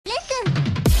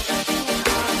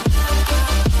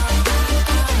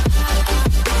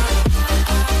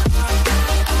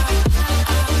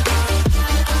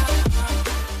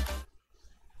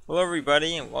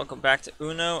everybody, and welcome back to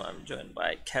Uno. I'm joined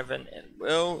by Kevin and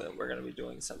Will, and we're going to be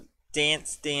doing some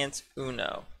Dance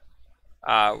Uno.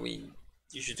 We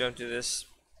usually don't do this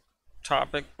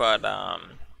topic, but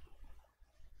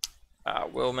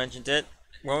Will mentioned it.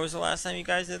 When was the last time you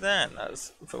guys did that? And I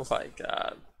was like,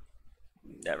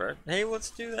 never. Hey, let's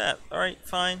do that. Alright,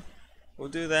 fine. We'll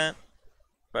do that.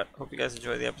 But hope you guys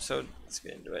enjoy the episode. Let's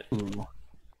get into it. Ooh.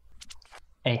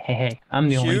 Hey. I'm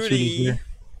the only cutie here.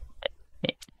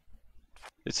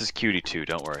 This is Cutie 2,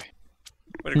 don't worry.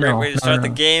 What a great way to start the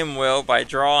game, Will, by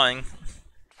drawing.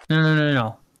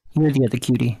 No. You're the other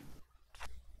cutie.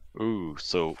 Ooh,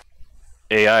 so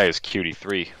AI is Cutie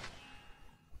 3.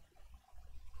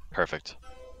 Perfect.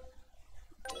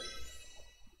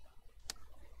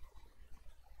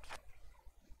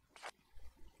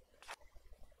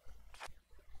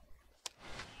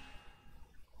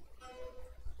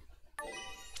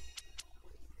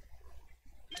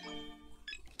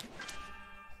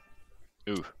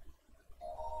 Ooh.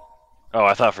 Oh,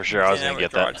 I thought for sure I was gonna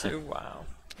get that. Too. Wow.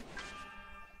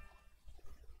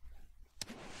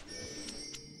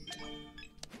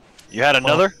 You had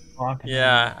another?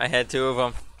 Yeah, I had two of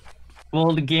them.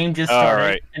 Well, the game just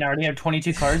started, and I already have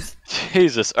 22 cards.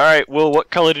 Jesus. All right. Well,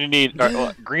 what color do you need?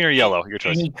 Well, green or yellow? Your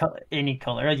choice. Any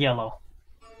color. Yellow.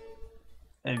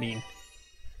 I mean.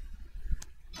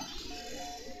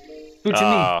 What you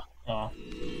mean? Oh.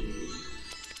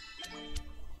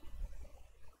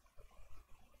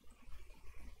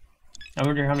 I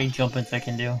wonder how many jump-ins I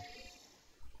can do.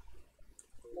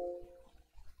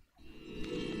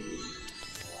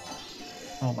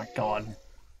 Oh my god.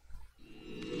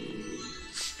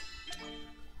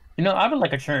 You know, I would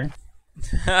like a turn.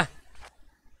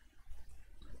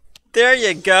 There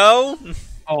you go!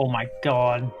 Oh my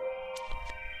god.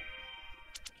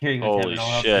 Here you go, Holy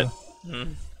Kevin, shit.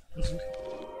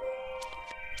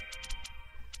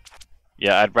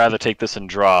 Yeah, I'd rather take this and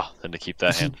draw than to keep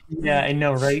that hand. Yeah, I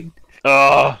know, right?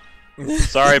 Oh!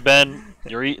 Sorry, Ben.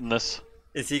 You're eating this.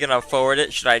 Is he gonna forward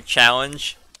it? Should I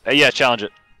challenge? Yeah, challenge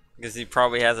it. Because he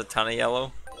probably has a ton of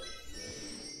yellow.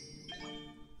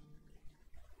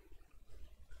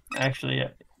 Actually,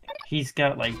 he's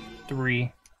got like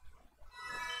 3.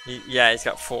 Yeah, he's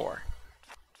got 4.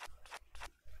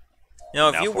 You know,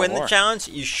 if you win the challenge,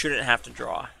 you shouldn't have to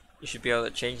draw. You should be able to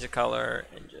change the color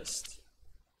and just...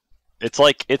 It's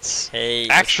like, it's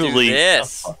actually...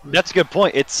 Let's do this. That's a good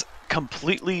point. It's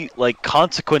completely, like,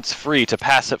 consequence-free to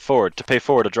pass it forward, to pay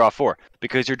forward, to draw 4.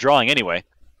 Because you're drawing anyway.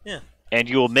 Yeah. And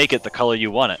you will make it the color you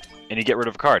want it. And you get rid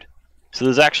of a card. So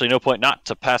there's actually no point not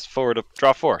to pass forward to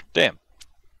draw 4. Damn.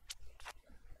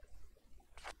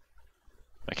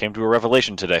 I came to a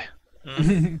revelation today.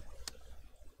 The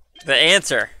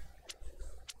answer.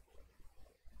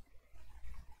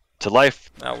 To life,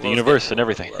 the universe, and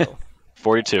everything.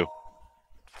 42.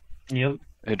 Yep.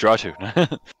 Hey, draw 2.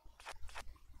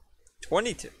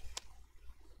 22.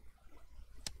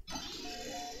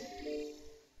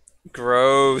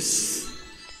 Gross.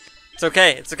 It's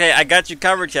okay. It's okay. I got you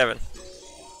covered, Kevin.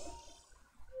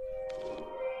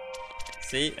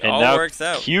 See, it all works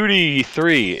out. Cutie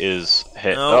 3 is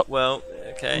hit. Oh, well,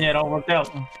 okay. Yeah, it all worked out.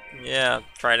 Yeah,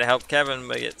 try to help Kevin,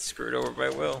 but get screwed over by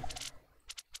Will.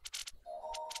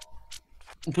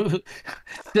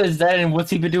 Does that, and what's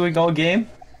he been doing all game?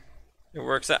 It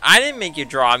works out. I didn't make you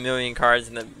draw a million cards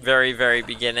in the very, very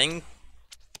beginning.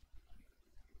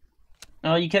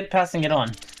 Oh, you kept passing it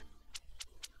on.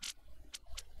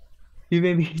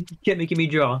 You kept making me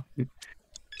draw.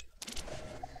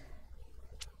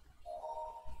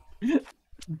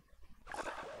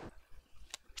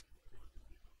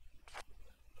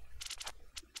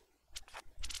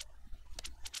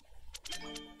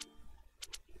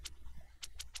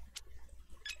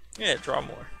 Yeah, draw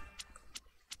more.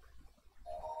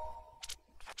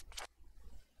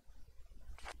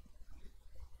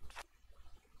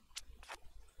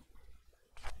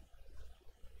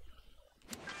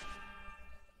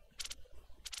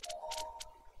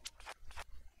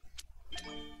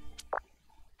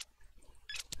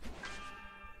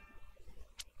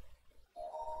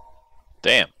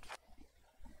 Damn.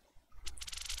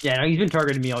 Yeah, no, he's been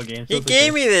targeting me all game. So he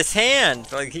gave me this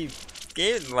hand. Like, he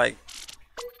gave it, like...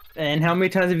 And how many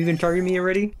times have you been targeting me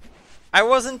already? I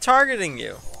wasn't targeting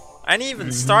you. I didn't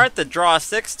even start the draw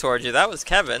 6 towards you. That was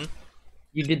Kevin.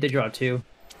 You did the draw 2.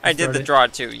 I did the draw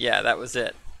 2. Yeah, that was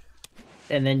it.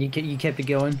 And then you kept it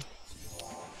going.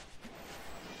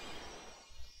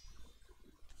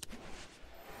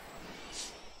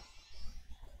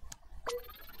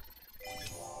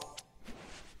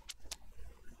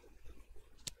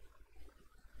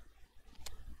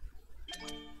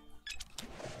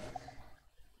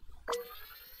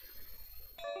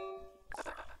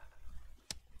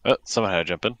 Oh, someone had to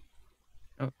jump in.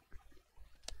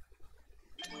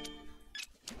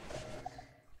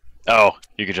 Oh,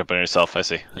 you can jump in yourself, I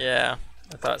see. Yeah,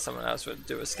 I thought someone else would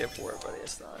do a skip for it, but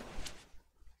it's not.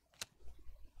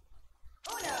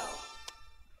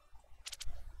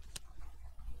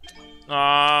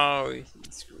 Oh, he's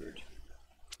screwed.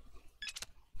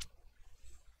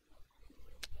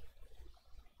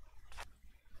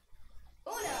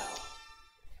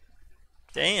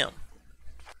 Damn.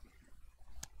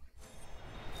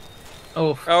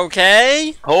 Oh,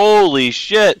 Okay. Holy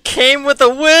shit! Came with a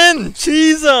win.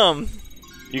 Jeez,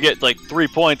 You get like 3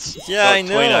 points. Yeah, Oh, I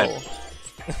know. 29.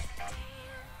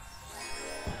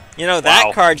 You know, that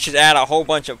Wow. card should add a whole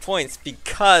bunch of points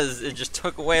because it just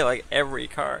took away like every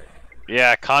card.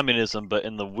 Yeah, communism, but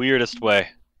in the weirdest way.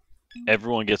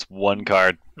 Everyone gets 1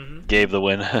 card. Mm-hmm. Gave the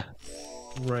win.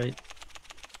 right.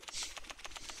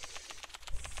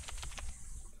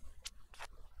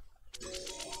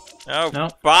 Oh, No.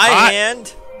 bye, Hot.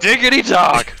 hand. Diggity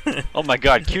dog! Oh my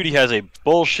god, Cutie has a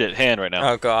bullshit hand right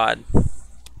now. Oh, God.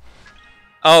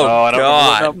 Oh, I don't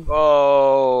God. remember what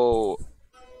Oh.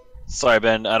 Sorry,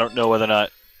 Ben. I don't know whether or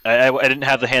not... I didn't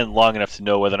have the hand long enough to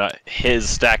know whether or not his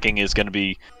stacking is going to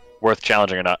be worth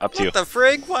challenging or not. Up to you. What the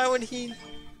frig? Why would he...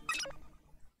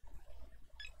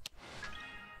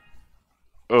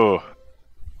 Oh.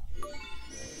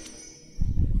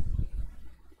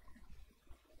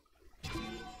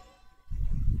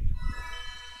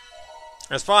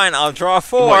 That's fine, I'll draw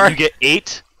 4. What, you get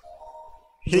 8?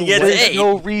 He gets There's 8.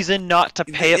 no reason not to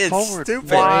pay it It's forward.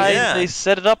 stupid, Why yeah. did they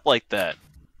set it up like that?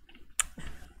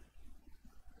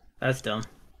 That's dumb.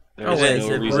 There's It is,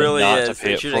 no it reason really not is. to pay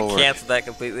They it should have forward. canceled that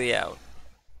completely out.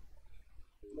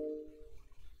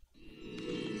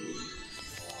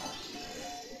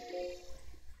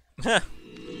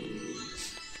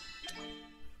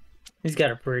 He's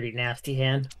got a pretty nasty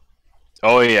hand.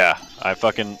 Oh yeah, I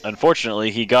fucking... Unfortunately,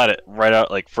 he got it right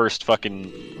out, like, first fucking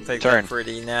I think turn. that's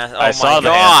pretty nasty. Oh I my saw the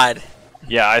God.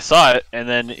 Yeah, I saw it, and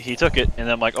then he took it, and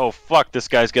I'm like, oh fuck, this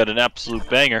guy's got an absolute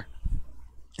banger.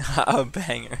 A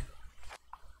banger.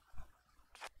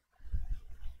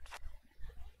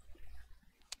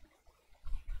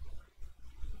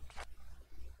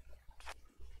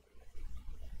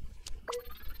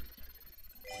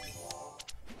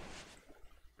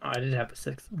 Oh, I did have a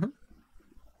 6.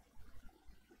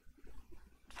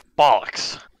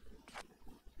 Bollocks.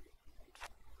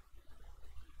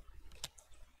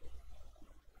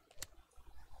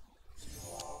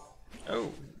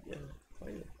 Oh, yeah.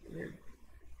 Play it weird.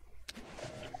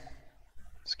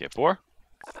 Skip 4.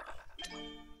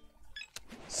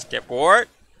 Skip wart.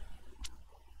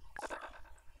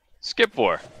 Skip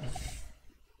 4.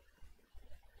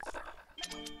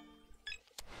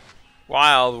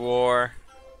 Wild War.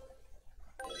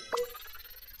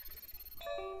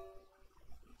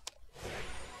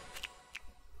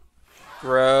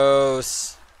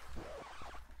 Gross.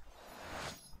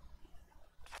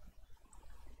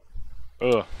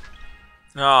 Ugh.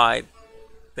 No, I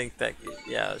think that,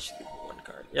 yeah, that should give me 1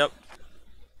 card. Yep.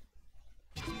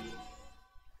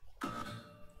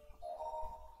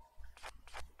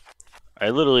 I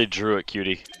literally drew it,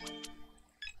 Cutie.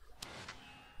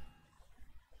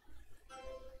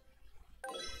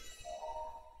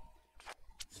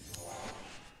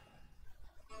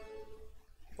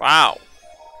 Wow.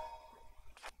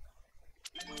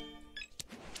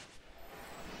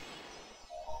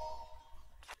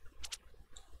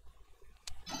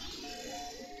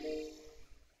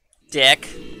 Dick.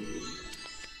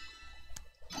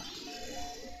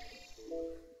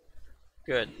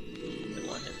 Good. Didn't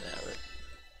want him to have it.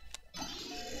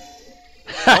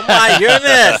 Oh my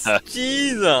goodness!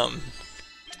 Jeez.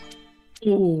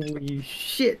 Holy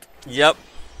shit. Yep.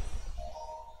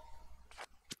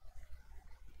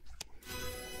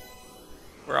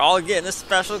 We're all getting a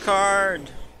special card.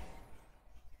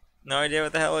 No idea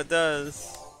what the hell it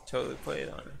does. Totally play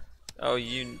it on it. Oh,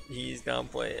 he's gonna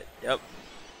play it. Yep.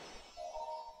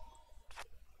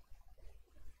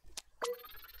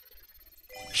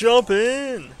 Jump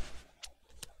in.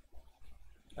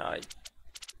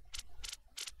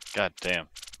 God damn.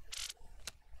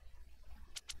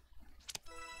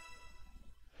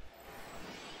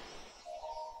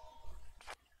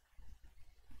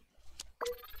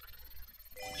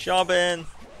 Jump in.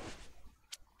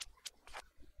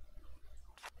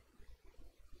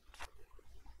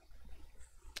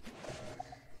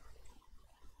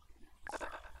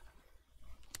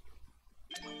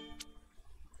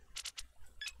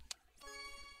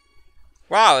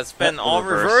 Wow, it's been The all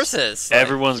reverse. reverses. Like,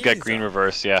 Everyone's got jeez. green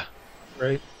reverse, yeah.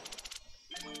 Right.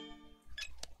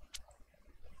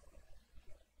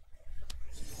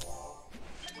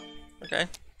 Okay.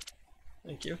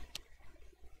 Thank you.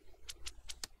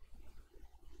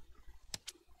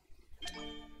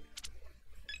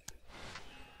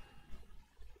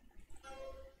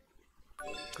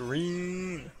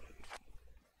 Green.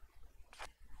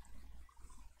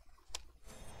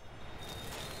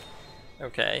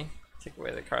 Okay. Take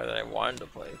away the card that I wanted to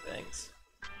play, thanks.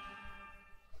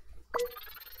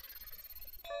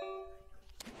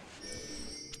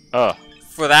 Oh.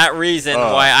 For that reason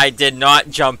why I did not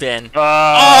jump in.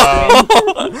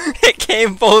 Oh! It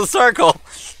came full circle.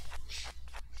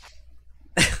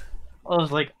 I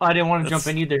was like, I didn't want to jump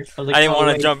in either. I was like, I didn't oh, want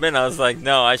to wait. jump in. I was like,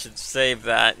 no, I should save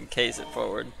that and case it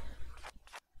forward.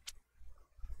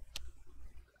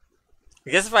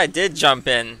 I guess if I did jump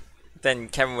in, then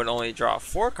Kevin would only draw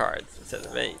 4 cards instead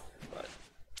of 8. But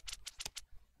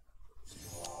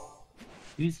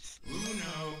Jesus.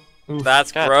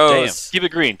 that's God gross. damn. Keep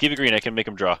it green. Keep it green. I can make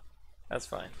him draw. That's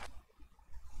fine.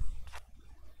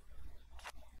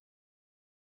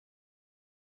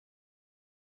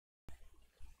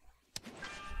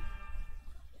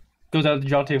 Goes out the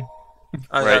draw too.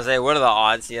 I was gonna say, what are the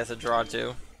odds he has to draw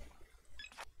 2?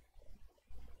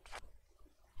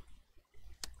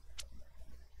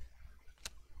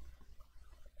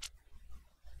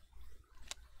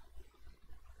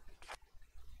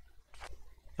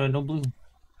 No blue.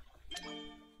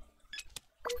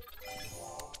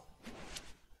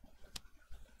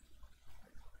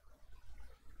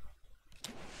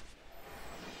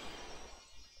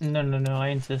 No, I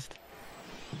insist.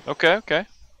 Okay, okay.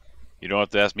 You don't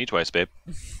have to ask me twice, babe.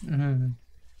 You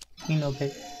know,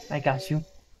 babe. I got you.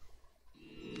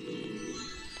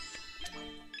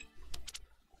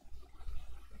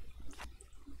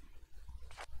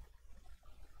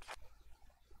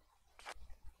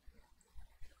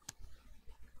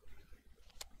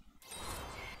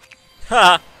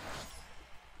 Ha!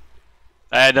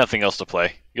 I had nothing else to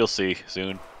play. You'll see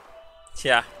soon.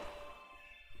 Yeah.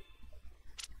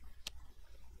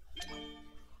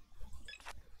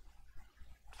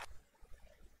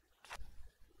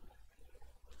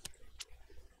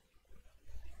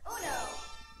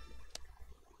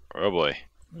 Oh boy.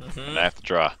 Mm-hmm. And I have to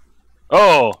draw.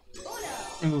 Oh!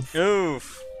 Oof.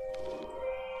 Oof.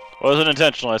 Wasn't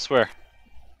intentional, I swear.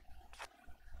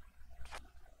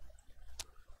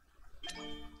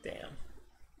 Damn.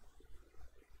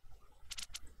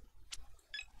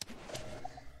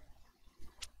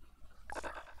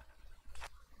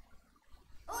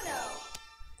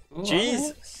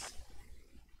 Jesus.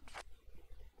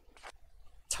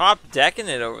 Top decking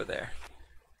it over there.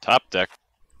 Top deck.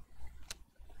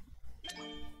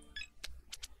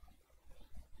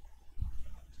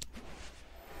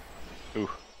 Ooh.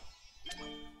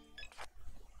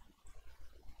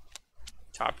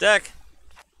 Top deck.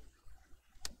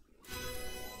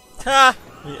 Ha!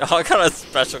 I got a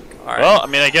special card. Well, I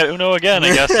mean, I get Uno again,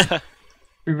 I guess.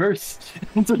 Reversed.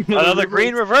 Another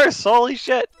green reverse. Holy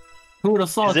shit. Who would have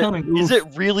saw it coming? Is it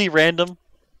really random?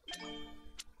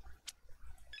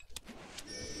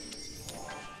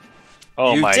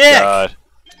 Oh You my dick! god.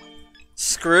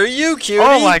 Screw you, cutie!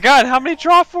 Oh my god, how many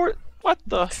draw for? What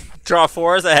the? Draw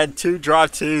 4s, I had 2 draw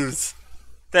 2s.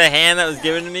 The hand that was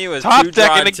given to me was Top 2 draw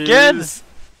decking 2s. again!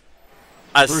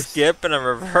 A Reverse. skip and a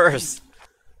reverse.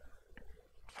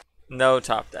 No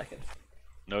top decking.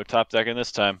 No top decking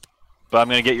this time. But I'm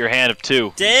gonna get your hand of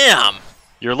 2. Damn!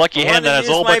 Your lucky I hand wanted that to has a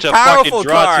use whole my bunch of fucking powerful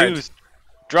draw card. 2s.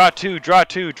 Draw 2, draw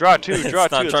 2, draw 2, It's draw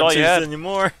 2. not That's draw all you 2s had.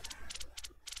 anymore.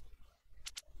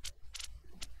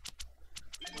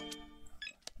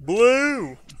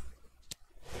 Blue!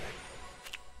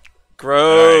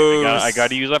 Gross! Alright, I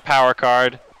gotta use my power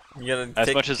card. You gotta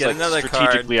As much as get like another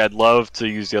strategically, card. I'd love to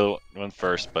use the other one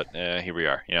first, but here we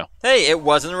are. You know. Hey, it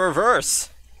wasn't a reverse.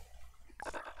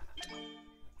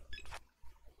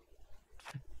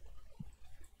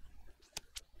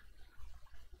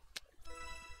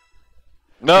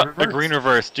 No, Reverse. a green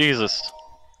reverse. Jesus.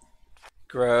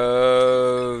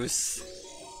 Gross.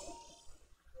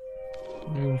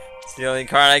 Oof. It's the only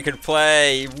card I could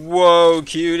play. Whoa,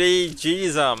 cutie.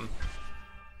 Jeez,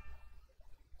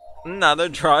 Another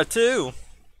draw 2.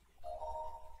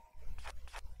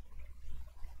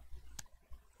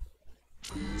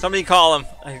 Somebody call him.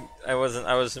 I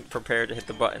wasn't prepared to hit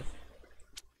the button.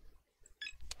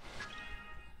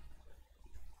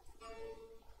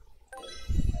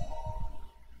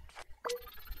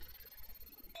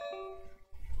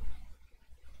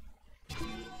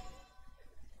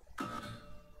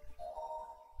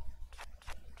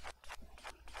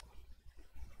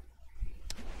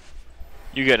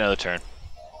 You get another turn.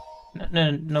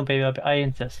 No, baby, I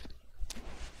insist.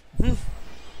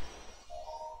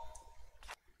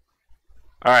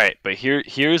 All right, but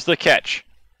here's the catch.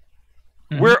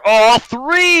 Mhm. We're all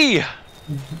 3.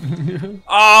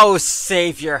 Oh,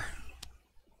 savior.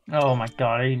 Oh my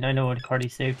god, I know what card he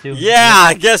saved too.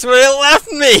 Yeah, guess what it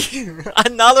left me?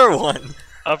 Another one.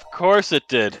 Of course it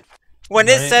did. When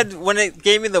Right. when it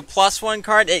gave me the +1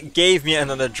 card, it gave me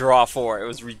another draw 4. It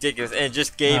was ridiculous. And it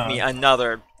just gave me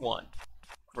another one.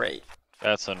 Great.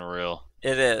 That's unreal.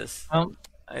 It is. Oh,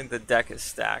 I think the deck is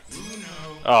stacked.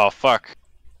 Oh fuck.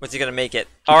 What's he gonna make it?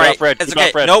 Keep Alright, off red, it's keep okay.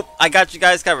 off red. Nope, I got you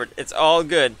guys covered. It's all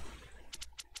good.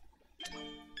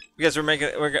 Because we're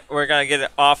gonna get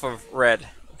it off of red,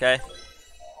 okay?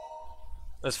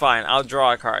 That's fine. I'll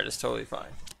draw a card. It's totally fine.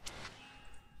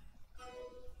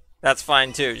 That's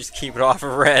fine too. Just keep it off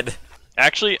of red.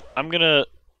 Actually, I'm gonna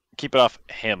keep it off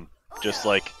him. Just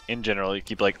like in general, you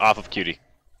keep like off of Cutie.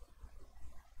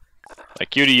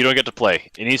 Like Cutie, you don't get to play.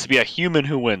 It needs to be a human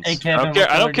who wins. hey, I Kevin, don't care.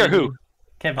 what I don't color care did who. you-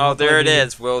 Kevin, Oh, what there color it did you-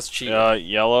 is. Will's cheating.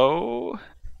 Yellow.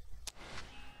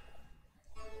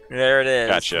 There it is.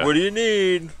 Gotcha. What do you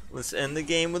need? Let's end the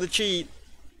game with a cheat.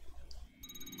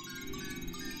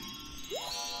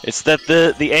 It's that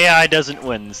the AI doesn't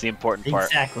win. Is the important part.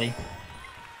 Exactly.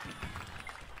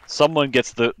 Someone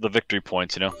gets the victory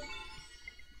points, you know.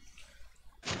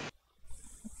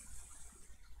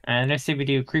 And I say we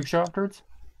do creep show afterwards.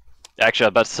 Actually, I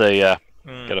was about to say, yeah.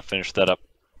 Hmm. Gotta finish that up.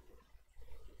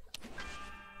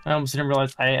 I almost didn't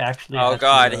realize I actually. Oh had to,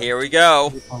 god, here we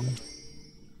go.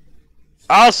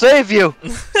 I'll save you.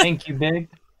 Thank you, babe.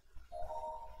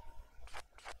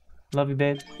 Love you,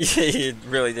 babe. You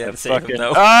really didn't save him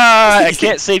though. I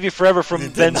can't save you forever You from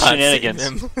did Ben's not save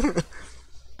shenanigans. him.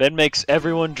 Ben makes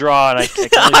everyone draw, and I can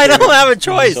only I save don't him have a for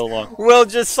choice. So long. Will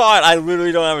just saw it. I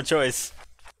literally don't have a choice.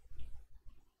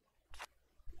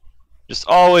 Just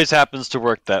always happens to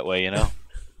work that way, you know.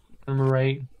 I'm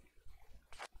right.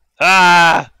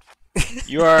 Ah!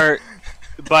 You are,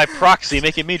 by proxy,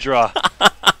 making me draw.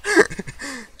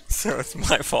 So it's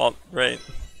my fault, right?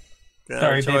 Didn't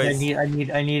Sorry, have a babe.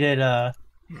 choice. I needed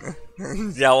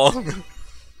Yellow. At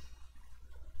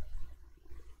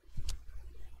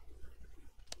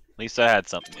least I had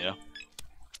something, you know.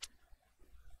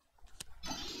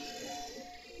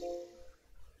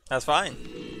 That's fine.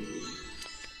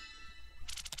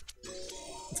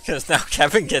 It's because now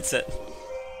Kevin gets it.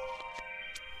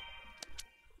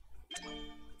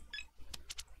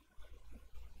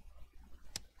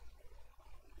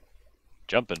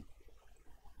 Jumping.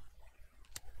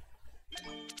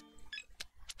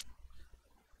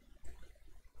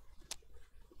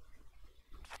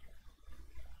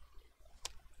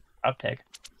 top tag.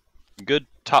 Good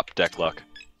top deck luck.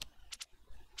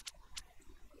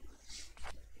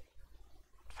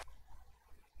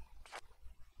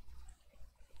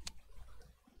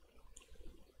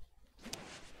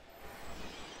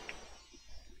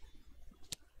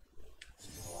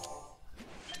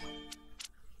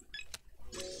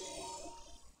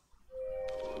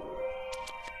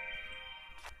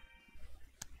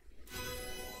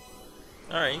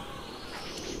 Alright.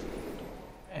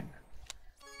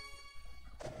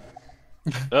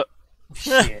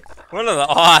 Shit. What are the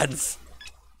odds?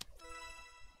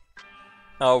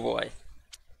 Oh boy.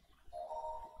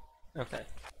 Okay.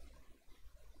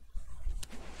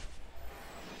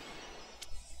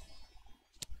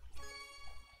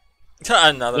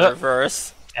 Another Yep.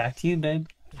 reverse. Back to you, babe.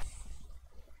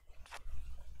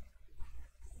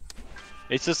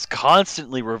 It's just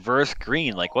constantly reverse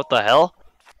green. Like, what the hell?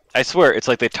 I swear, it's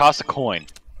like they toss a coin,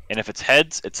 and if it's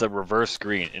heads, it's a reverse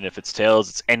green, and if it's tails,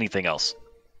 it's anything else.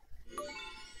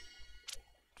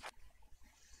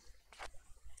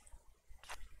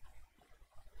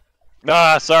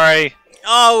 Ah, sorry.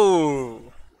 Oh!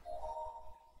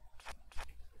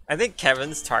 I think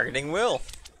Kevin's targeting Will.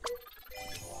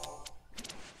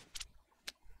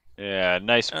 Yeah,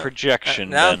 nice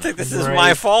projection, I don't Ben. think this is Right.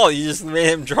 my fault. You just made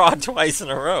him draw twice in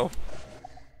a row.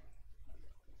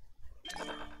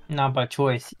 Not by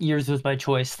choice. Yours was by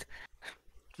choice.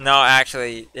 No,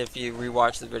 actually, if you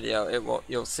rewatch the video,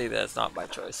 you'll see that it's not by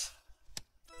choice.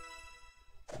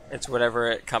 It's whatever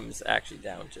it comes actually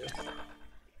down to.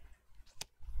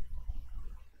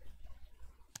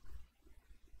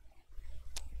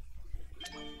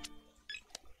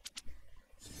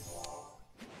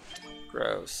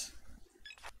 Gross.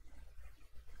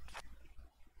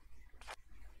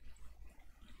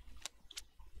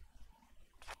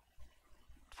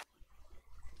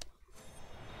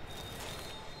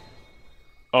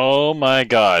 Oh my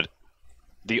god.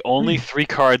 The only 3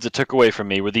 cards it took away from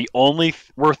me were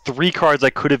were 3 cards I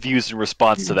could have used in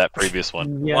response to that previous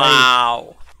one. Yeah.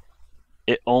 Wow.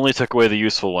 It only took away the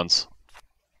useful ones.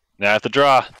 Now I have to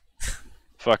draw.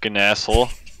 Fucking asshole.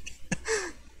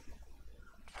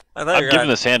 I thought I'm you giving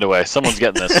got... this hand away. Someone's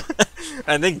getting this.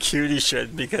 I think Cutie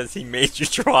should because he made you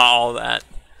draw all that.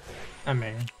 I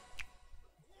mean.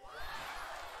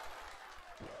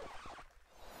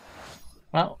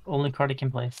 Well, only card I can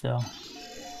play, so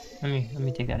let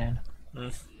me take that in.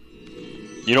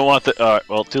 You don't want the.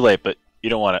 Well, too late, but you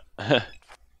don't want it.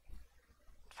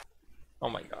 Oh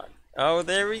my god. Oh,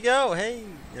 there we go. Hey,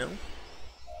 you know.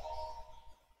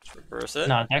 Let's reverse it.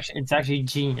 No, it's actually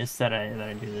genius that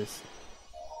I do this.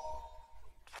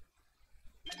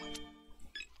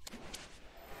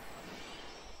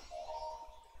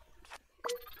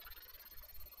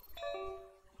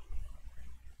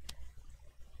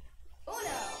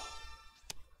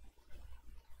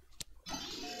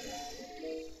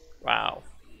 Wow.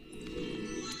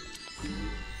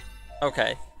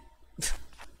 Okay.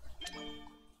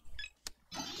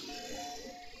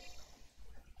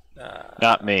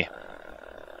 Not me.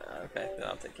 Okay, then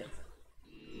I'll take him.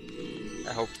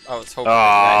 I was hoping. Oh,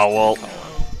 that you guys well. didn't call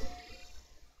him.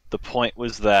 The point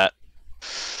was that.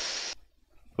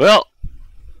 Well,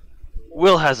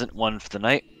 Will hasn't won for the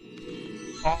night.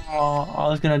 Oh, I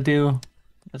was gonna do.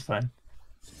 That's fine.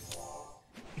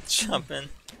 Jump in.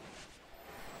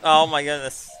 Oh my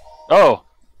goodness. Oh,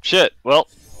 shit. Well,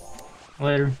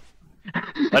 Later.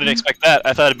 I didn't expect that.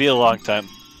 I thought it'd be a long time.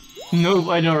 No,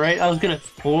 I know, right? What I was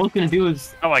gonna do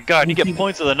is Oh my god, you get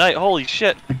points of the night. Holy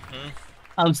shit.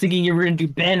 I was thinking you were gonna do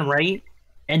Ben, right?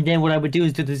 And then what I would do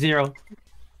is do the 0.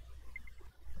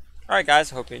 Alright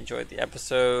guys, I hope you enjoyed the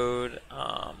episode.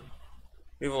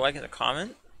 Leave a like and a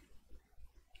comment.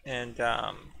 And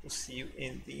we'll see you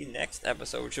in the next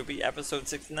episode, which will be episode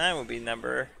 69 will be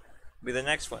the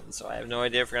next one. So I have no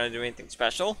idea if we're gonna do anything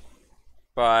special,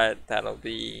 but that'll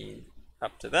be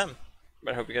up to them.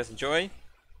 But I hope you guys enjoy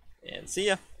and see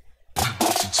ya.